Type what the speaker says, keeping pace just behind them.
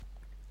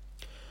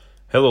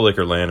Hello,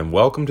 Lakerland, and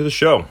welcome to the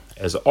show.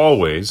 As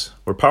always,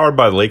 we're powered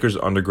by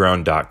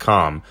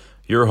LakersUnderground.com,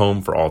 your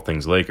home for all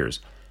things Lakers.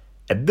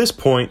 At this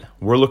point,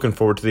 we're looking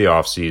forward to the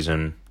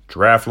offseason,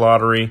 draft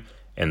lottery,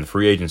 and the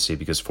free agency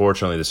because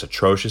fortunately this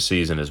atrocious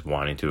season is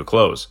winding to a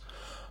close.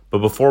 But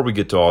before we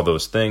get to all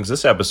those things,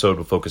 this episode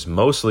will focus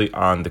mostly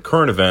on the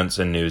current events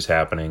and news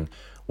happening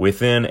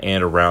within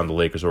and around the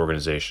Lakers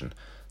organization.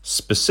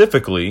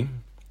 Specifically,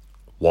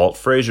 Walt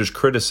Frazier's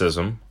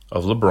criticism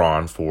of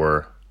LeBron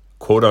for,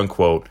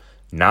 quote-unquote,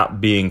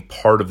 not being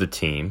part of the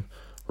team,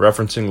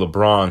 referencing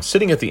LeBron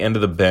sitting at the end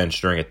of the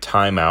bench during a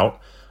timeout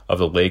of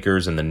the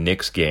Lakers and the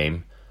Knicks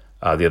game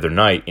the other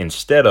night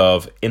instead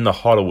of in the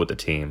huddle with the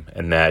team,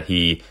 and that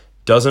he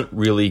doesn't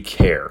really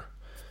care.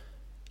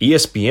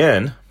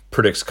 ESPN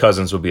predicts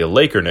Cousins will be a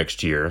Laker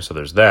next year, so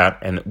there's that,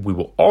 and we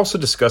will also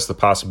discuss the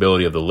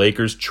possibility of the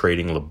Lakers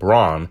trading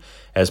LeBron,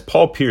 as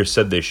Paul Pierce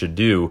said they should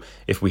do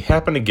if we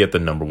happen to get the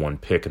number one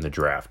pick in the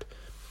draft.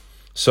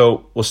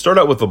 So we'll start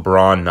out with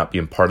LeBron not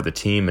being part of the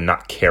team and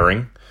not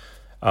caring.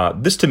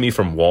 This to me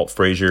from Walt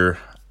Frazier,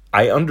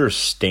 I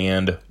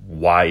understand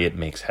why it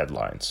makes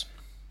headlines.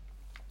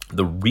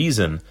 The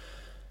reason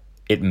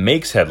it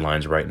makes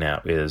headlines right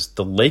now is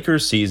the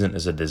Lakers season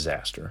is a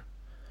disaster.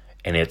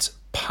 And it's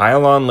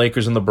pile on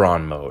Lakers and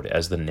LeBron mode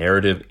as the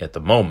narrative at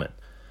the moment.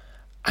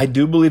 I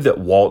do believe that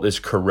Walt is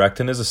correct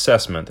in his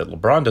assessment that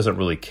LeBron doesn't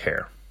really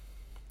care.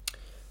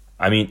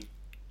 I mean,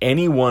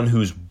 anyone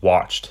who's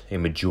watched a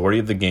majority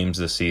of the games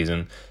this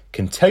season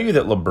can tell you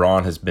that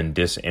LeBron has been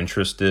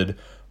disinterested,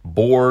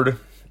 bored,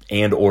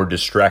 and or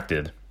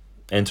distracted.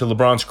 And to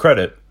LeBron's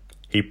credit,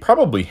 he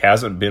probably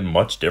hasn't been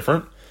much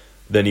different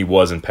than he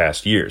was in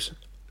past years.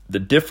 The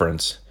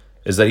difference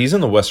is that he's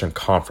in the Western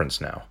Conference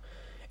now,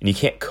 and you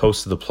can't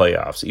coast to the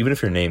playoffs, even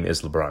if your name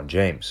is LeBron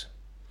James.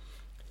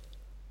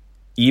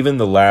 Even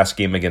the last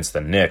game against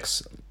the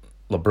Knicks,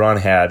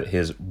 LeBron had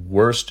his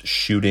worst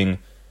shooting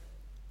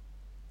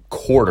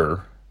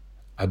quarter,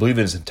 I believe,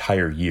 in his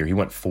entire year. He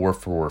went 4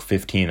 for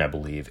 15, I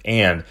believe.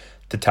 And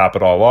to top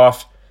it all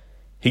off,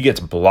 he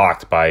gets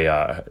blocked by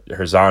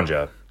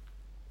Hezonja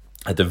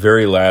at the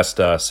very last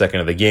second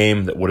of the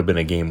game. That would have been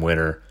a game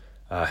winner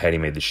had he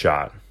made the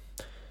shot.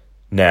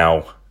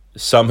 Now,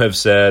 some have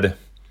said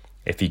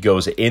if he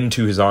goes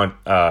into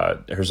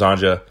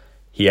Hezonja,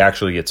 he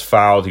actually gets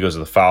fouled. He goes to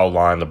the foul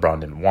line. LeBron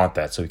didn't want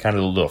that, so he kind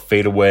of did a little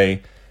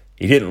fadeaway.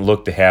 He didn't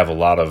look to have a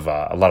lot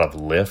of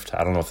lift.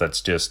 I don't know if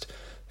that's just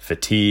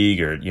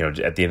fatigue or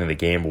at the end of the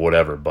game or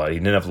whatever, but he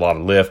didn't have a lot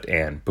of lift,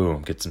 and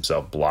boom, gets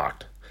himself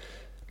blocked.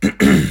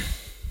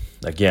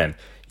 Again,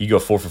 you go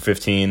 4 for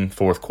 15,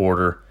 fourth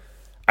quarter.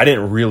 I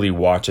didn't really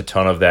watch a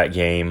ton of that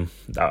game.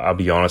 I'll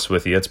be honest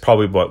with you. It's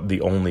probably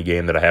the only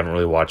game that I haven't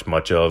really watched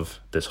much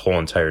of this whole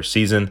entire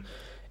season,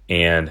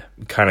 and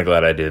I'm kind of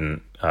glad I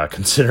didn't,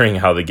 considering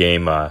how the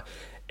game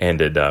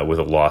ended with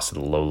a loss to the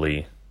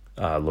lowly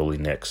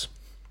Knicks.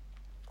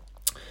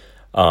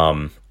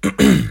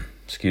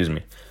 Excuse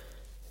me.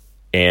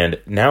 And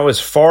now, as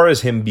far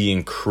as him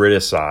being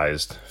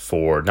criticized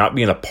for not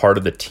being a part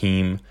of the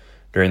team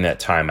during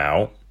that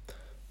timeout,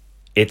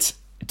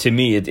 to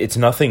me, it's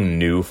nothing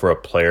new for a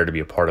player to be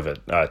a part of it,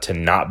 to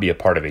not be a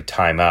part of a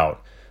timeout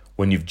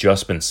when you've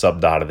just been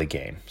subbed out of the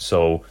game.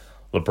 So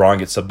LeBron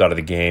gets subbed out of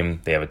the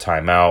game. They have a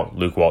timeout.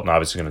 Luke Walton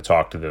obviously is going to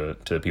talk to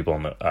the people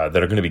that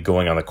are going to be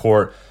going on the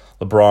court.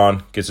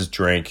 LeBron gets his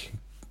drink,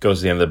 goes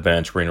to the end of the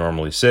bench where he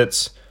normally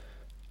sits.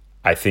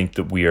 I think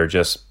that we are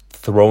just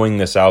throwing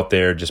this out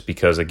there just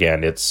because,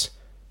 again, it's,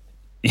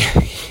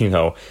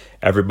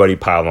 everybody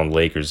piled on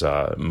Lakers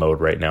mode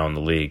right now in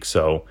the league.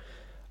 So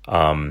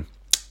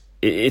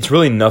it's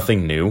really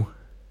nothing new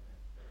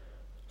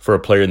for a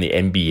player in the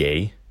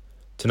NBA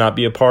to not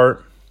be a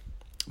part.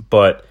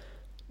 But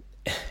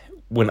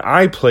when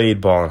I played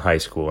ball in high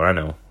school, and I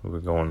know we're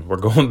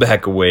going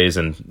back a ways,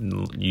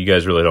 and you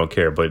guys really don't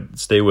care, but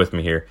stay with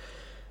me here.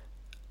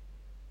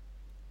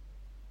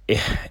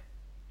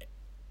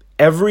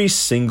 Every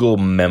single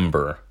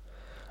member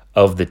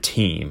of the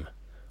team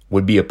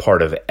would be a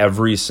part of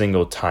every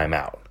single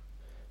timeout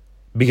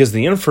because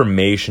the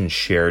information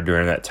shared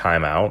during that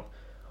timeout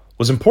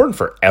was important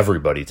for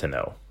everybody to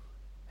know.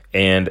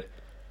 And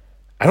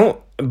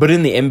but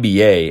in the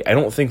NBA, I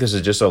don't think this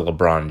is just a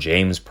LeBron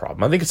James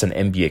problem. I think it's an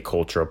NBA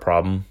culture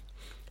problem.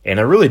 And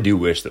I really do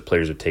wish that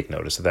players would take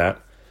notice of that.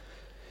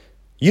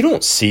 You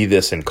don't see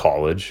this in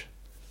college.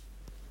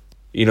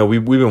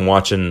 We've been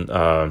watching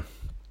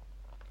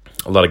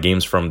a lot of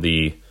games from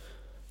the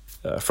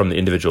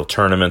individual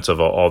tournaments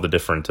of all the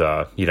different,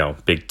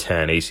 Big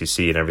Ten, ACC,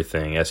 and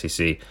everything,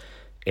 SEC,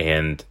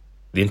 and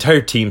the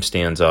entire team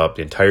stands up.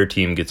 The entire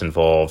team gets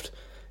involved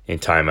in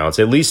timeouts.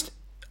 At least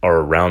are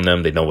around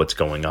them. They know what's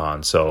going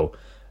on. So,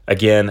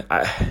 again,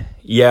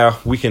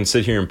 we can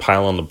sit here and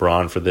pile on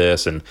LeBron for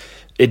this, and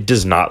it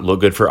does not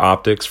look good for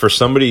optics. For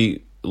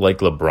somebody like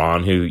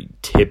LeBron, who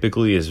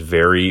typically is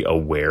very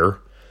aware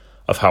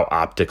of how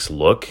optics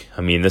look,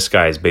 I mean, this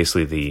guy is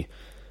basically the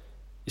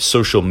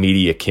social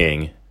media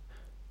king.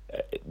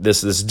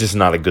 This is just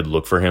not a good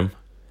look for him.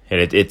 And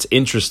it's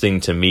interesting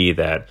to me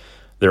that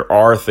there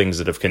are things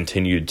that have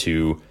continued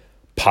to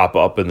pop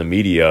up in the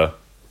media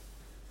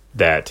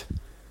that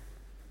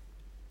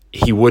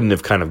he wouldn't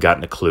have kind of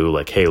gotten a clue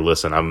like, hey,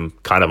 listen, I'm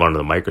kind of under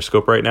the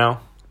microscope right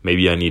now.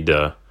 Maybe I need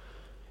to,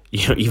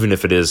 even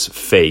if it is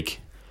fake,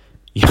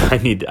 I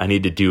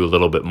need to do a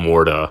little bit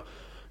more to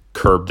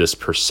curb this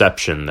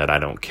perception that I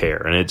don't care.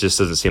 And it just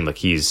doesn't seem like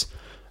he's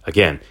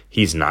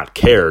not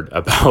cared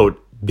about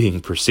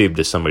being perceived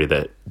as somebody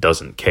that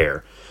doesn't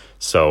care.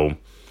 So,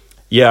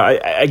 yeah,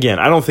 I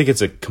don't think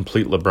it's a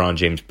complete LeBron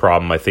James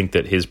problem. I think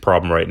that his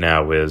problem right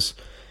now is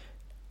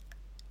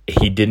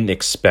he didn't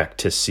expect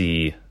to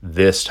see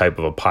this type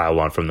of a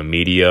pile-on from the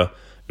media.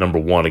 Number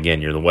one,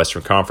 again, you're in the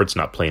Western Conference,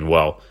 not playing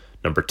well.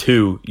 Number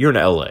two, you're in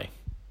L.A.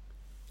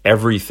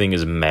 Everything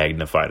is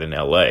magnified in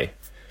L.A.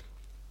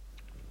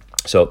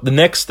 So the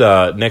next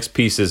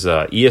piece is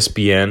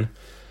ESPN.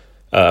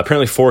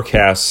 Apparently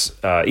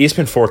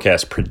ESPN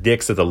forecast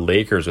predicts that the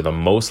Lakers are the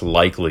most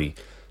likely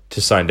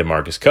to sign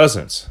DeMarcus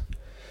Cousins.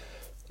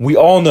 We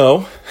all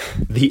know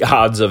the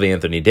odds of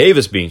Anthony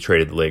Davis being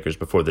traded to the Lakers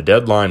before the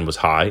deadline was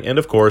high, and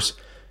of course,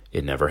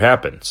 it never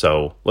happened.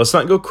 So let's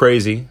not go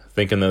crazy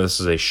thinking that this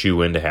is a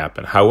shoe-in to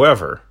happen.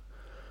 However,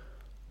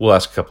 we'll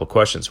ask a couple of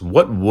questions.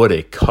 What would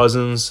a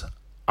Cousins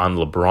on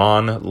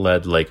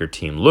LeBron-led Laker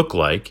team look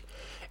like,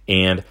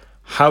 and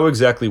how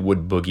exactly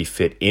would Boogie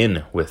fit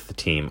in with the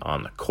team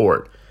on the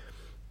court?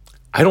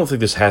 I don't think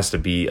this has to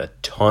be a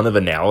ton of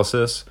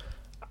analysis.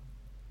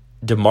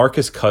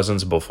 DeMarcus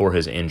Cousins before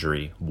his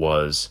injury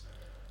was,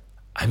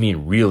 I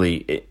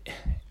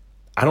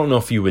don't know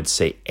if you would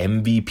say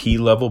MVP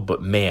level,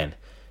 but man,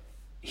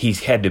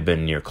 he's had to have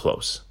been near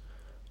close.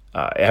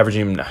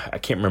 Averaging, I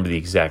can't remember the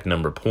exact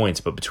number of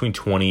points, but between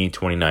 20,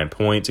 29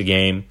 points a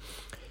game,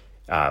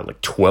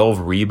 like 12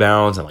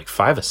 rebounds and like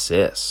 5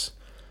 assists.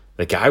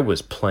 The guy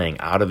was playing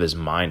out of his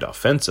mind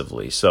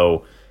offensively.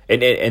 So,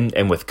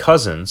 and with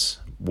Cousins,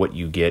 what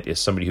you get is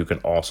somebody who can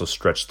also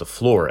stretch the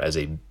floor as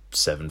a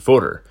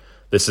 7-footer.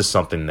 This is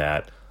something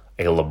that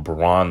a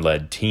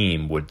LeBron-led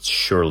team would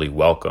surely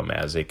welcome,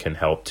 as it can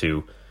help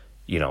to,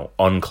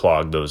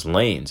 unclog those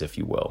lanes, if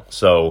you will.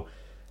 So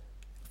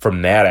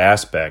from that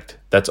aspect,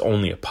 that's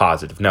only a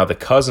positive. Now, the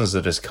Cousins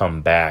that has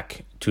come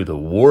back to the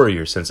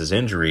Warriors since his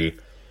injury,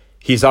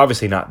 he's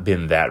obviously not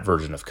been that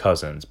version of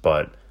Cousins,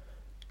 but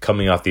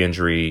coming off the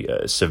injury,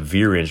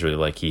 severe injury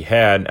like he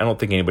had, I don't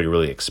think anybody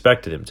really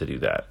expected him to do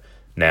that.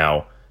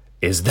 Now,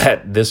 is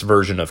that this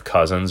version of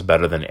Cousins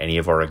better than any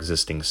of our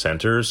existing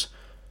centers?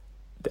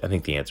 I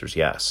think the answer is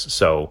yes.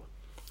 So,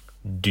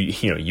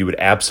 you would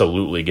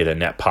absolutely get a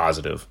net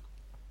positive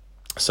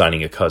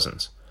signing a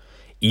Cousins.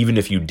 Even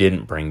if you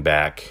didn't bring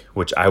back,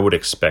 which I would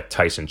expect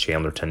Tyson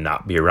Chandler to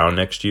not be around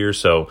next year.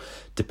 So,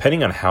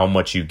 depending on how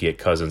much you get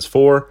Cousins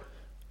for,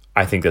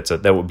 I think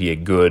that would be a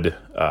good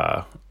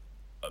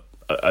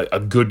a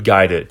good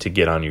guy to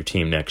get on your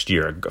team next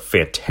year, a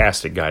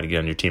fantastic guy to get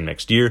on your team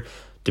next year,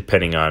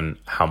 depending on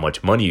how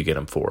much money you get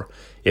him for.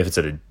 If it's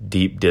at a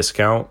deep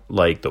discount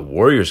like the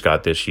Warriors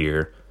got this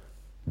year,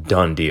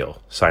 done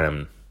deal. Sign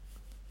him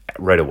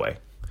right away.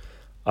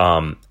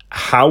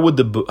 How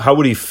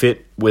would he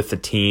fit with the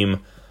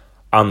team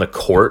on the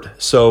court?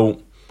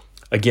 So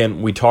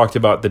again, we talked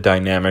about the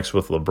dynamics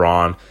with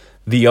LeBron.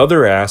 The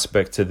other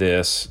aspect to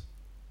this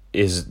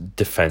is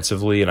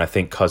defensively, and I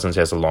think Cousins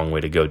has a long way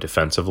to go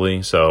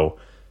defensively. So,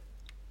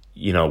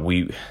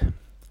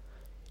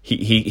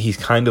 he's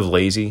kind of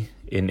lazy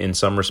in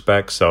some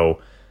respects. So,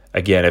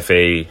 again,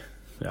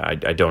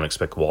 I don't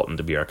expect Walton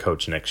to be our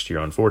coach next year,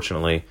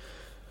 unfortunately.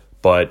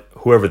 But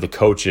whoever the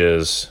coach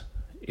is,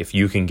 if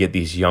you can get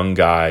these young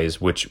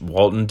guys, which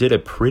Walton did a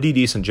pretty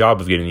decent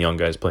job of getting young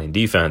guys playing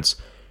defense,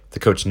 the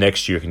coach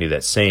next year can do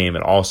that same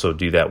and also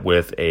do that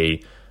with a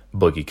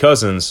Boogie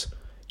Cousins,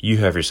 you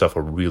have yourself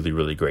a really,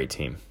 really great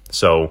team.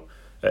 So,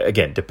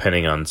 again,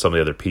 depending on some of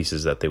the other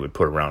pieces that they would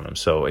put around him.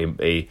 So,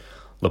 a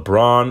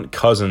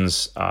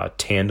LeBron-Cousins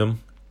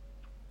tandem,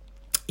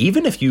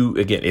 even if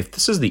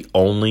this is the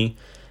only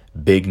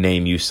big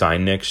name you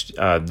sign this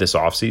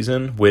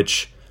offseason,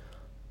 which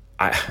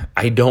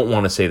I don't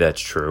want to say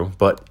that's true,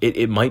 but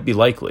it might be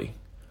likely.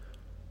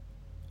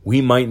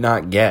 We might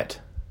not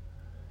get,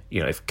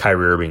 if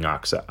Kyrie Irving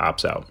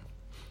opts out,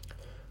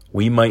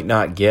 we might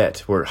not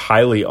get, we're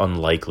highly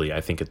unlikely, I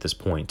think, at this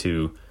point,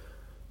 to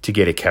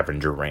get a Kevin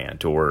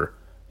Durant or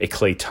a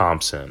Klay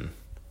Thompson,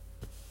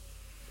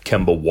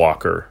 Kemba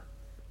Walker.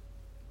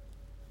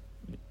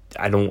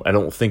 I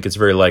don't think it's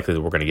very likely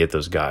that we're going to get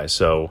those guys.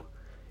 So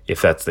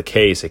if that's the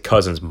case, a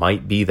Cousins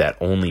might be that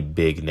only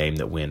big name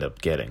that we end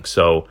up getting.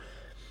 So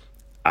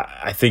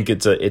I think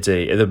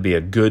it'll be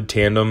a good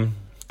tandem.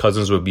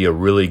 Cousins would be a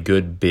really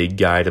good big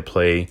guy to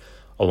play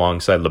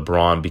alongside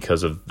LeBron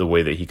because of the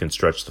way that he can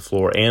stretch the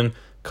floor. And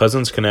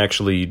Cousins can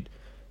actually,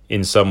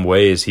 in some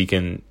ways, he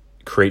can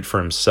create for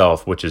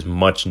himself, which is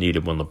much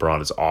needed when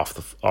LeBron is off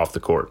the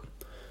court.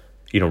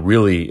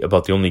 Really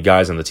about the only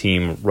guys on the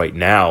team right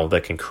now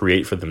that can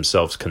create for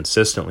themselves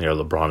consistently are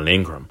LeBron and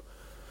Ingram.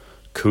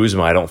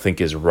 Kuzma, I don't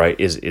think is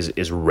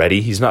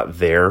ready. He's not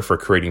there for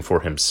creating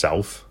for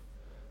himself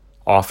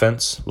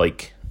offense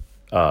like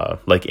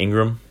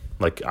Ingram,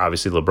 like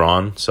obviously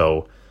LeBron.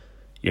 So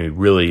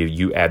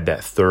you add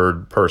that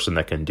third person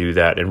that can do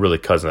that, and really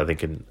Cousins, I think,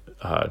 can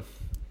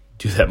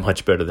do that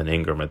much better than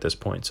Ingram at this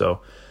point.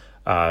 So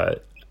I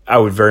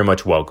would very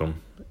much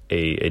welcome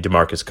a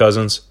DeMarcus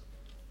Cousins,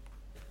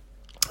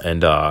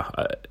 and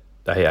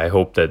I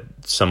hope that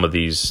some of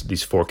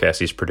these forecasts,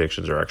 these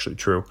predictions are actually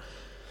true.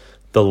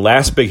 The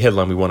last big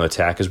headline we want to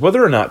attack is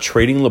whether or not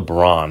trading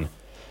LeBron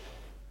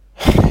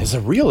is a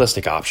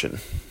realistic option.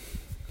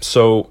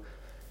 So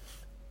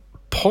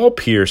Paul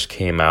Pierce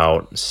came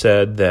out and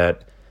said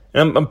that,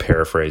 and I'm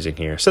paraphrasing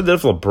here, said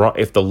that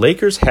if the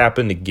Lakers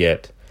happen to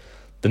get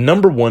the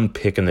number 1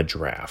 pick in the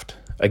draft,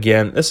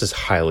 again, this is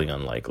highly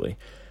unlikely,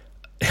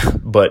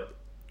 but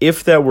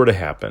if that were to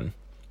happen,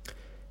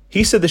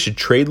 he said they should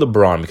trade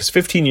LeBron because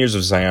 15 years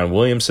of Zion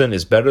Williamson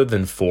is better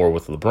than 4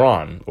 with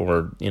LeBron,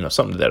 or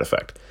something to that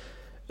effect.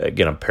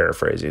 Again, I'm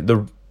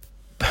paraphrasing.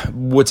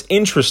 What's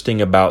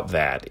interesting about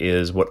that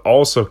is what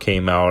also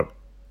came out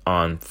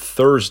on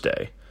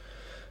Thursday.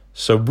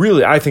 So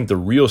really, I think the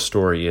real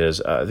story is,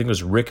 I think it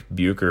was Rick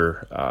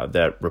Bucher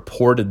that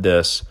reported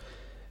this,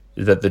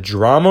 that the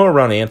drama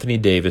around Anthony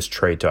Davis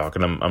trade talk,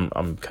 and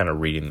I'm kind of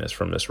reading this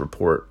from this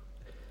report,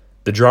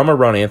 the drama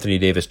around Anthony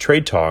Davis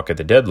trade talk at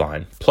the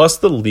deadline, plus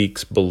the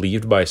leaks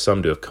believed by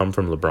some to have come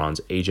from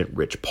LeBron's agent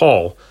Rich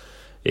Paul,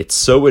 it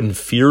so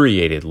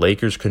infuriated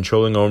Lakers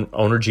controlling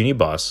owner Jeannie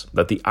Buss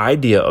that the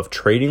idea of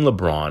trading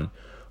LeBron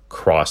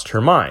crossed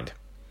her mind.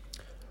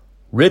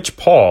 Rich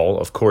Paul,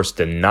 of course,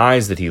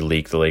 denies that he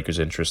leaked the Lakers'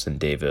 interest in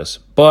Davis,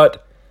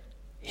 but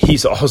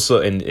he's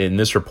also, in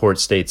this report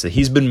states that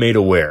he's been made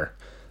aware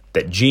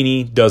that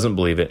Jeannie doesn't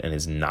believe it and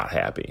is not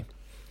happy.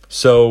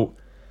 So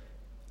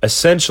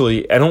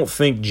essentially, I don't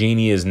think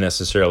Jeannie is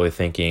necessarily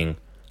thinking,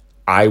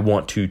 I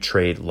want to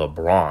trade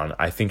LeBron.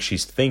 I think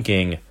she's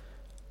thinking,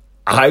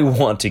 I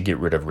want to get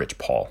rid of Rich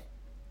Paul.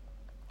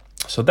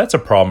 So that's a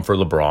problem for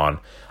LeBron.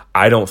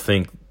 I don't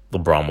think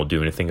LeBron will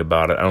do anything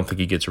about it. I don't think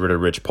he gets rid of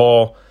Rich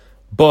Paul.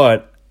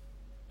 But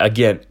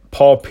again,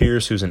 Paul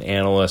Pierce, who's an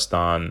analyst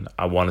on,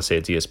 I want to say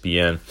it's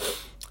ESPN,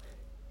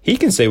 he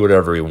can say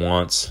whatever he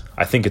wants.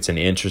 I think it's an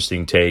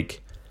interesting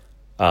take.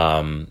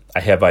 I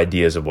have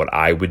ideas of what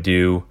I would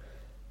do.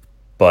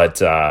 But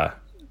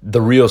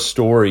the real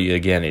story,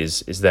 again,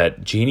 is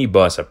that Jeannie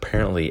Buss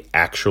apparently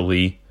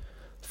actually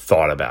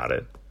thought about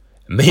it.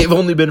 It may have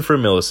only been for a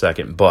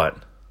millisecond, but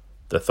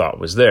the thought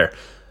was there.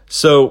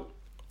 So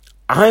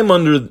I'm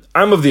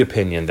of the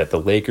opinion that the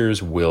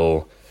Lakers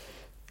will,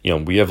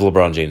 we have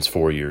LeBron James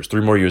 4 years,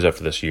 3 more years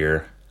after this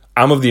year.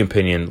 I'm of the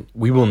opinion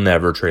we will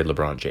never trade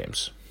LeBron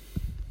James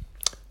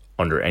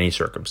under any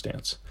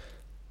circumstance.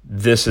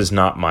 This is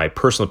not my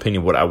personal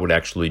opinion, what I would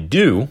actually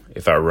do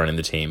if I were running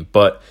the team,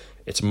 but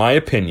it's my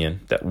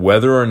opinion that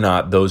whether or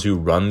not those who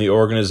run the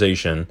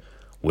organization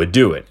would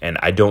do it, and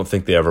I don't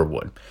think they ever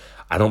would.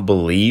 I don't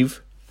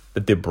believe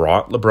that they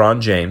brought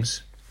LeBron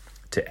James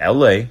to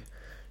LA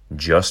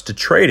just to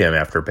trade him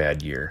after a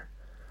bad year,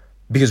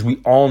 because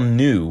we all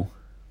knew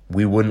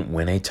we wouldn't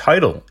win a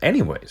title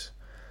anyways.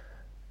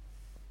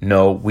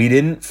 No, we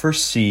didn't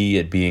foresee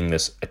it being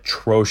this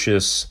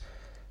atrocious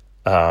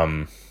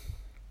a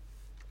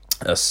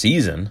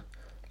season,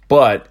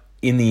 but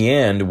in the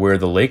end, where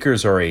the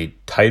Lakers are a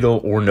title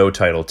or no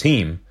title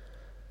team,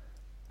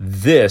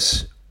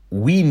 this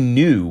we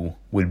knew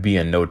would be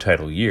a no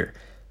title year.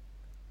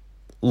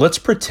 Let's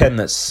pretend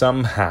that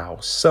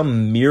somehow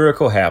some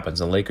miracle happens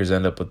and Lakers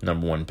end up with the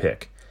number 1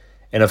 pick.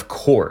 And of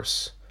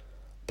course,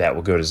 that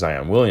will go to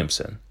Zion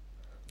Williamson,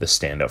 the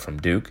standout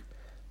from Duke.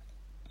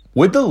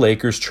 Would the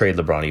Lakers trade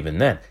LeBron even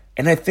then?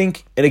 And I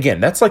think, and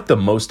again, that's like the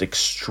most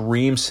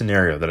extreme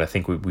scenario that I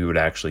think we would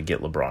actually get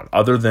LeBron,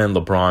 other than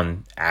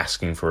LeBron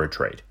asking for a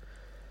trade.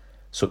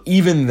 So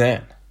even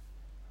then,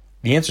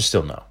 the answer is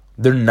still no.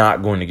 They're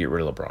not going to get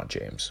rid of LeBron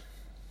James.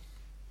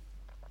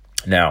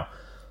 Now,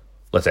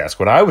 let's ask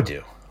what I would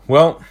do.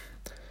 Well,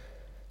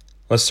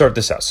 let's start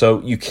this out.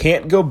 So you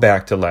can't go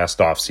back to last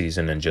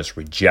offseason and just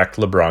reject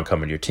LeBron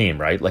coming to your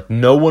team, right? Like,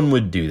 no one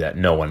would do that.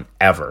 No one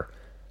ever.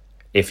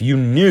 If you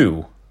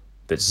knew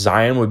that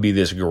Zion would be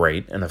this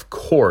great, and of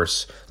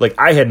course, like,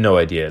 I had no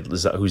idea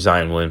who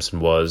Zion Williamson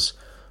was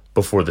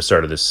before the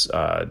start of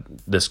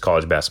this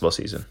college basketball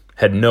season.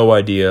 Had no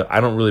idea.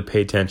 I don't really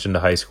pay attention to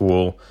high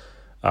school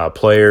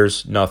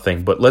players,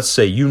 nothing. But let's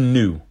say you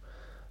knew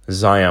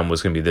Zion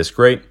was going to be this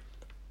great,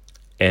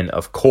 and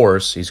of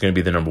course, he's going to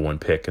be the number 1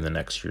 pick in the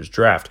next year's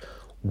draft.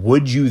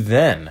 Would you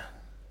then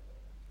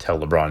tell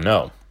LeBron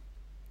no?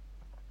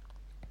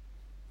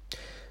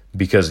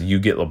 Because you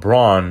get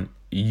LeBron,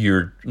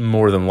 you're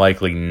more than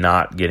likely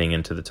not getting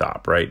into the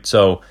top, right?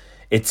 So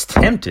it's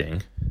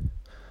tempting,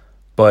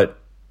 but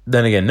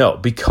then again, no,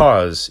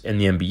 because in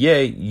the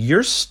NBA,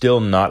 you're still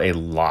not a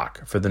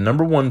lock for the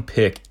number 1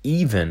 pick,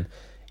 even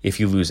if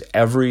you lose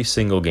every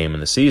single game in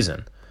the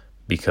season,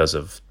 because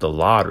of the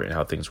lottery and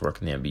how things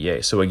work in the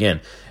NBA. So again,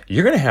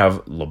 you're going to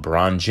have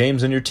LeBron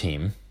James on your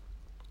team,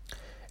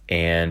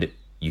 and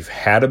you've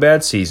had a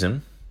bad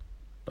season,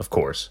 of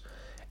course,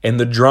 and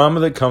the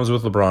drama that comes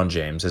with LeBron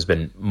James has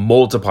been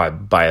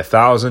multiplied by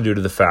 1,000 due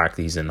to the fact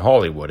that he's in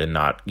Hollywood and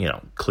not,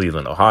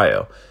 Cleveland,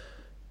 Ohio.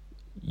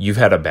 You've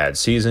had a bad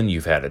season.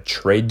 You've had a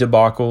trade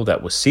debacle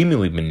that was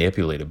seemingly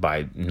manipulated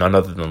by none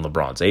other than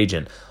LeBron's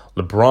agent.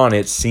 LeBron,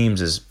 it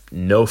seems, is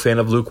no fan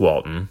of Luke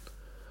Walton.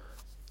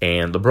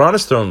 And LeBron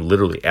has thrown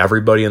literally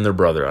everybody and their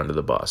brother under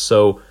the bus.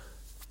 So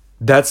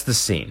that's the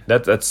scene.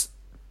 That's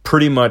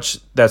pretty much,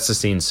 that's the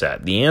scene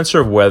set. The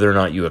answer of whether or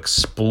not you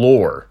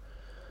explore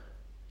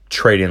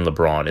trading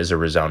LeBron is a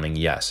resounding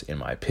yes, in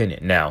my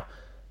opinion. Now,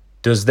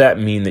 does that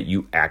mean that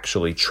you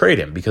actually trade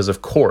him? Because,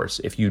 of course,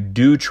 if you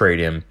do trade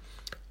him,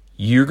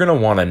 you're going to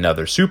want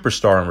another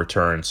superstar in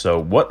return. So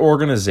what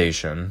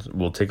organization,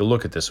 we'll take a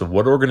look at this, so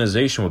what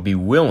organization would be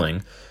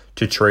willing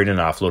to trade and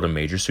offload a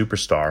major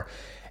superstar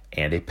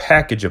and a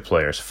package of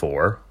players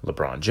for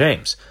LeBron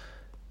James?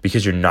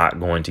 Because you're not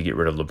going to get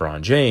rid of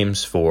LeBron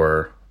James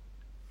for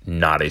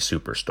not a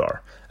superstar.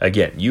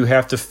 Again, you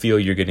have to feel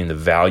you're getting the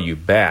value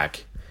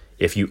back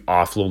if you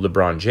offload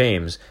LeBron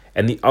James,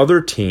 and the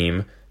other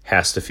team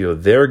has to feel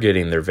they're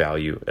getting their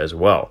value as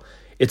well.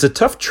 It's a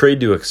tough trade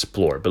to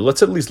explore, but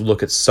let's at least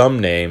look at some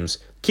names.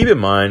 Keep in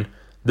mind,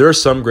 there are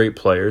some great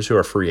players who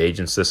are free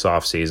agents this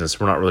offseason, so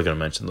we're not really going to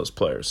mention those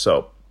players.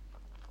 So,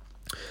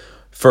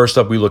 first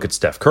up, we look at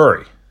Steph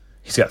Curry.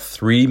 He's got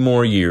 3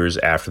 more years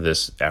after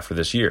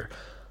this year.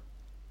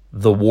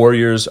 The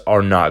Warriors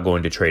are not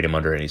going to trade him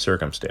under any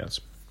circumstance.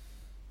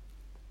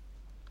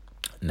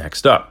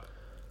 Next up,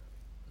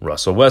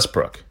 Russell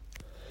Westbrook.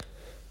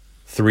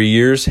 3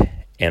 years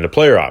and a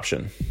player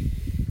option.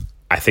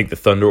 I think the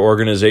Thunder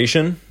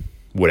organization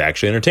would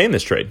actually entertain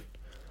this trade.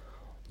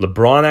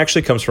 LeBron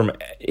actually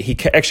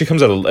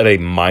comes at a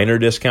minor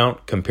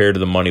discount compared to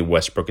the money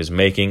Westbrook is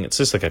making. It's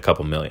just like a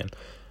couple million.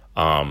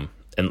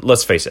 And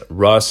let's face it,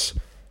 Russ,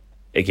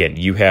 again,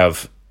 you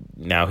have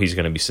now he's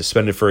going to be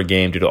suspended for a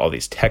game due to all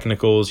these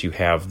technicals. You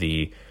have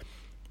the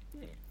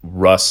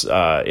Russ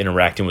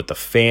interacting with the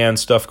fan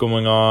stuff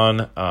going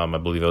on. I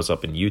believe it was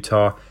up in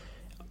Utah.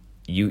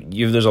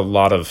 There's a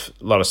lot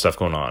of stuff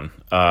going on.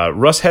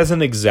 Russ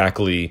hasn't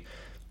exactly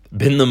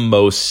been the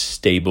most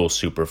stable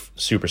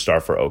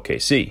superstar for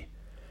OKC.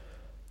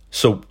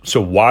 So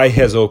why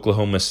has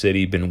Oklahoma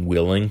City been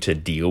willing to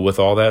deal with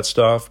all that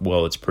stuff?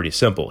 Well, it's pretty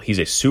simple. He's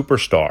a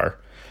superstar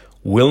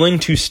willing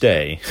to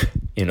stay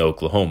in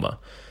Oklahoma.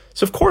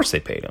 So of course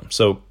they paid him.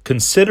 So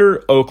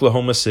consider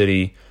Oklahoma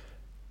City,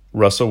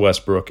 Russell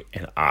Westbrook,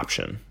 an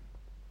option.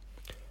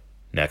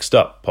 Next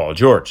up, Paul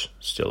George,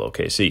 still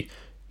OKC.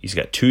 He's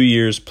got 2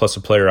 years plus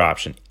a player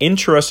option.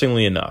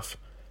 Interestingly enough,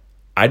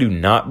 I do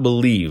not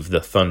believe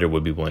the Thunder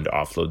would be willing to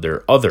offload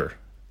their other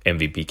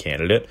MVP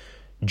candidate.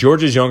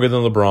 George is younger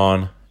than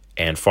LeBron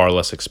and far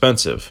less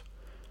expensive.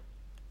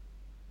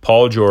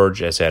 Paul George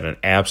has had an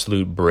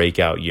absolute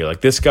breakout year.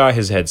 Like, this guy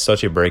has had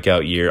such a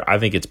breakout year. I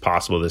think it's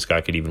possible this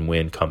guy could even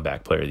win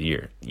Comeback Player of the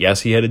Year.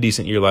 Yes, he had a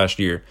decent year last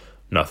year.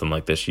 Nothing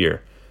like this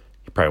year.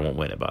 He probably won't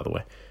win it, by the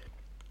way.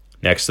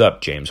 Next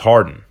up, James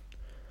Harden.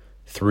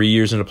 3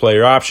 years in a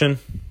player option.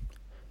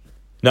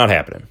 Not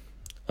happening.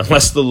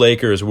 Unless the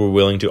Lakers were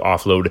willing to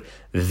offload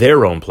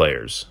their own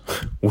players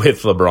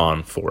with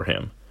LeBron for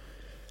him.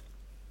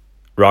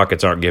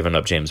 Rockets aren't giving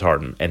up James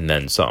Harden and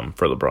then some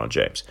for LeBron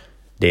James.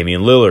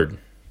 Damian Lillard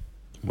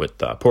with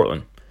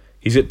Portland.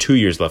 He's got 2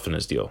 years left in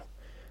his deal.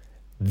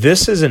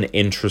 This is an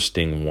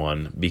interesting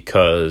one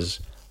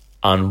because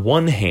on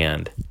one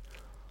hand,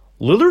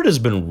 Lillard has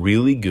been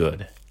really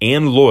good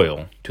and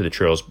loyal to the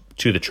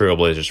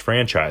Trailblazers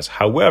franchise.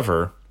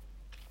 However,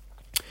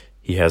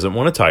 he hasn't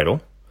won a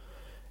title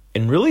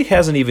and really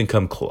hasn't even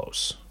come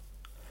close.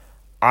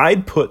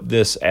 I'd put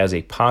this as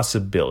a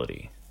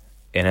possibility.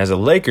 And as a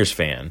Lakers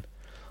fan,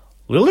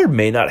 Lillard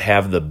may not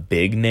have the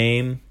big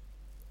name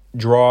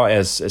draw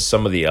as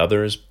some of the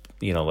others,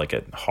 like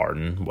at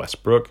Harden,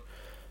 Westbrook,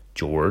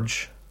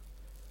 George.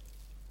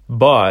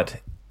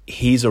 But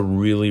he's a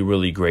really,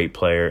 really great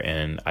player,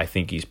 and I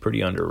think he's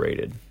pretty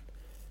underrated.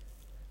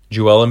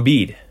 Joel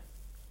Embiid.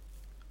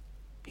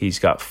 He's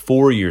got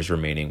 4 years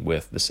remaining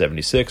with the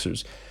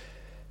 76ers.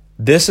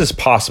 This is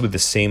possibly the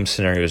same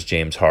scenario as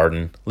James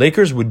Harden.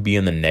 Lakers would be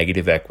in the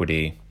negative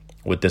equity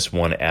with this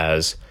one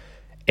as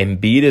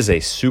Embiid is a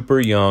super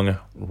young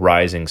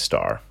rising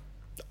star.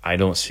 I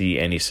don't see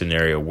any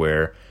scenario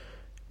where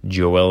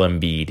Joel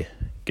Embiid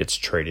gets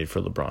traded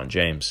for LeBron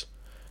James.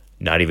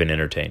 Not even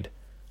entertained.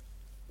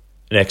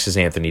 Next is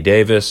Anthony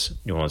Davis,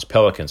 New Orleans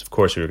Pelicans. Of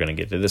course, we were going to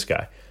get to this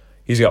guy.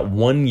 He's got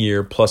 1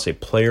 year plus a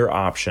player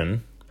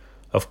option.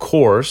 Of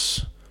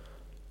course,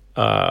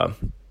 I'd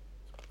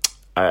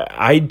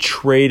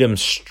trade him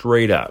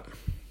straight up.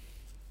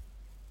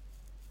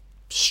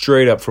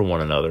 Straight up for one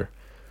another.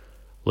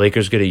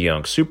 Lakers get a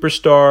young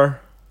superstar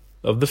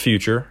of the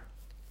future.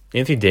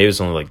 Anthony Davis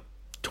is only like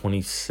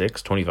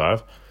 26,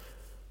 25.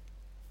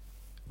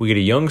 We get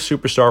a young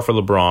superstar for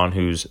LeBron,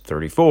 who's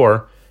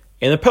 34.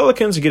 And the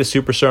Pelicans get a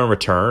superstar in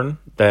return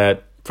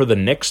that for the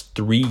next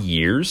 3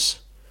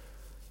 years,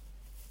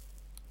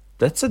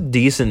 that's a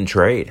decent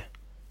trade.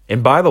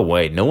 And by the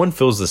way, no one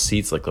fills the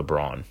seats like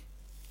LeBron.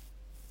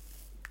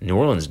 New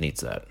Orleans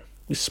needs that.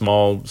 These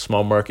small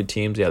market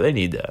teams, yeah, they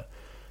need that.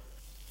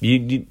 You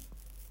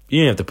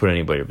didn't have to put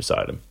anybody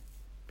beside him.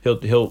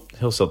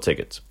 He'll sell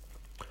tickets.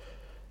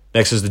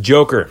 Next is the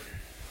Joker.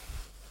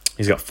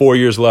 He's got 4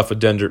 years left with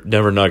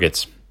Denver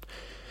Nuggets.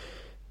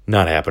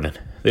 Not happening.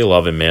 They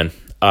love him, man.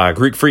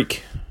 Greek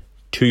Freak.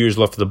 2 years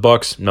left with the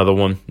Bucks. Another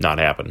one. Not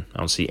happening. I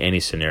don't see any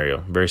scenario.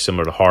 Very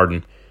similar to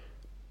Harden.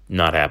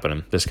 Not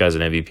happening. This guy's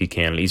an MVP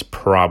candidate. He's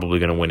probably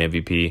going to win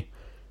MVP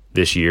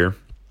this year.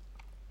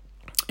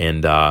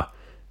 And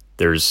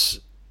there's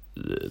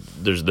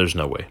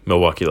no way.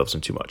 Milwaukee loves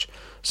him too much.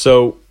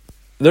 So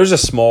there's a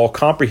small,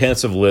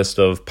 comprehensive list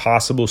of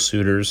possible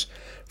suitors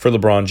for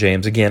LeBron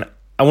James. Again,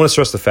 I want to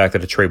stress the fact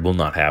that a trade will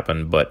not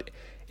happen, but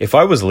if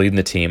I was leading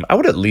the team, I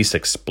would at least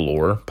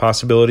explore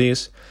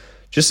possibilities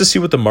just to see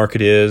what the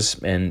market is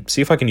and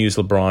see if I can use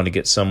LeBron to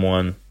get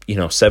someone,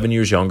 7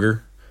 years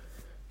younger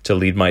to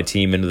lead my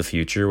team into the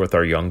future with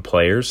our young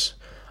players.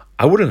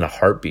 I would in a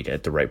heartbeat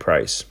at the right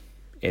price.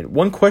 And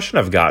one question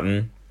I've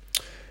gotten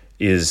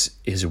is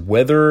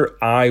whether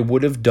I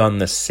would have done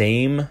the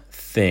same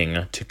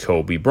thing to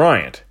Kobe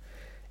Bryant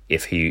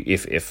if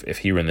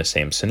he were in the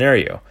same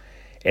scenario.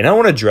 And I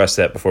want to address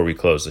that before we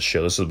close the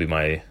show. This will be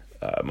my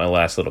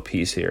last little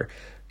piece here.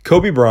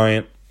 Kobe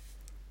Bryant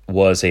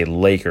was a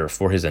Laker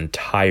for his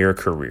entire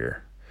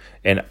career.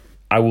 And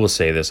I will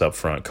say this up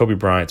front. Kobe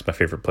Bryant's my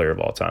favorite player of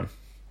all time.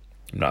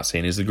 I'm not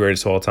saying he's the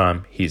greatest of all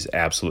time. He's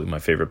absolutely my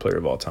favorite player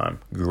of all time.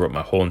 Grew up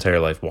my whole entire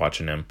life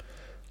watching him.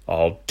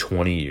 All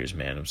 20 years,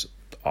 man. It was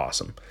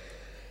awesome.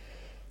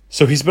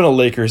 So he's been a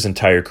Laker his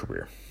entire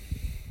career.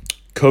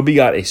 Kobe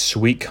got a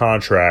sweet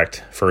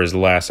contract for his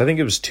last, I think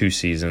it was 2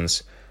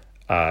 seasons,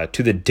 to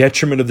the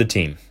detriment of the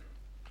team.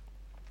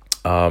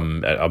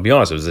 I'll be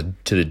honest, it was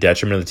to the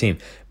detriment of the team.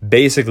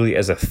 Basically,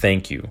 as a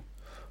thank you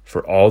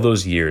for all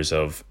those years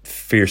of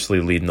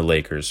fiercely leading the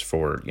Lakers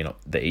for,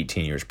 the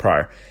 18 years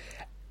prior.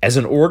 As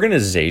an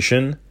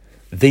organization,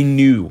 they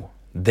knew,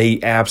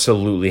 they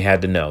absolutely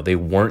had to know. They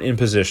weren't in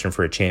position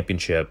for a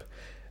championship,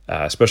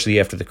 especially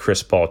after the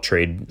Chris Paul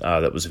trade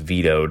that was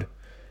vetoed.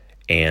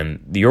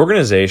 And the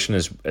organization,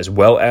 as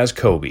well as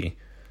Kobe,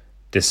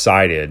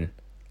 decided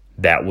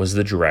that was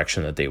the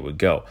direction that they would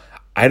go.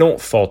 I don't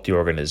fault the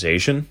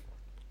organization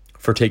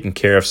for taking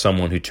care of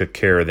someone who took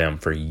care of them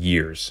for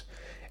years.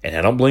 And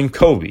I don't blame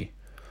Kobe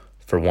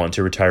for wanting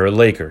to retire a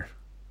Laker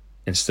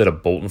instead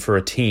of bolting for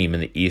a team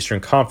in the Eastern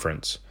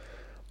Conference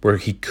where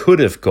he could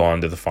have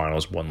gone to the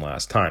finals one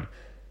last time.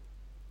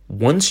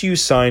 Once you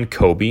signed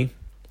Kobe,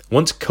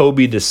 once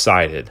Kobe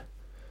decided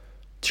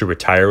to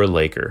retire a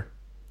Laker,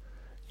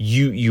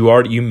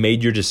 you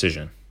made your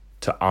decision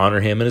to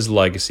honor him and his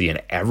legacy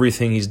and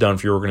everything he's done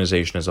for your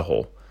organization as a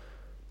whole.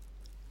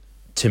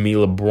 To me,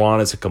 LeBron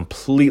is a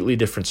completely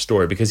different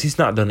story because he's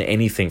not done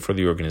anything for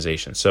the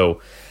organization.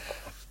 So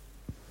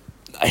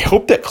I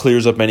hope that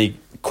clears up any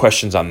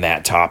questions on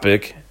that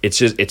topic.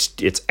 It's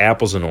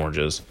apples and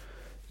oranges.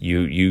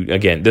 You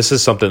again, this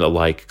is something that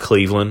like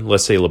Cleveland,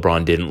 let's say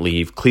LeBron didn't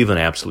leave, Cleveland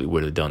absolutely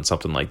would have done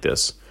something like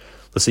this.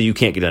 Let's say you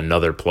can't get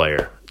another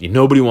player.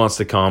 Nobody wants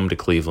to come to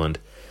Cleveland.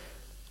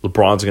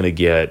 LeBron's going to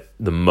get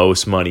the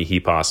most money he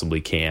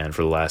possibly can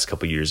for the last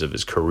couple years of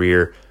his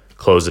career,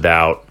 close it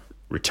out,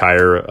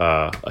 retire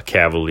a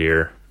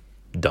Cavalier,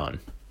 done.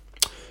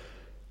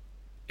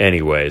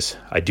 Anyways,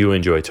 I do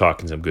enjoy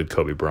talking some good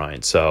Kobe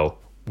Bryant, so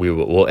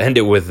we'll end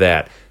it with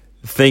that.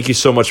 Thank you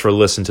so much for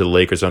listening to the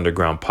Lakers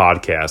Underground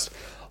podcast.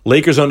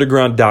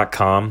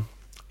 LakersUnderground.com.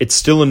 It's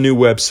still a new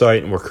website,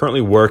 and we're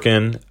currently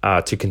working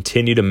to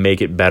continue to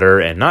make it better,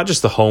 and not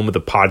just the home of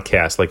the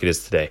podcast like it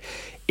is today.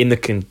 In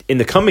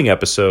the coming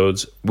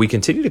episodes, we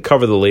continue to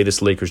cover the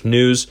latest Lakers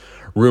news,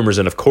 rumors,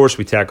 and of course,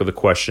 we tackle the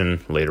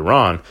question later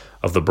on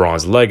of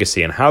LeBron's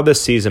legacy and how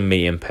this season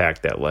may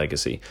impact that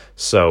legacy.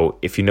 So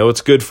if you know it's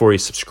good for you,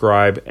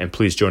 subscribe, and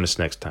please join us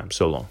next time.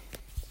 So long.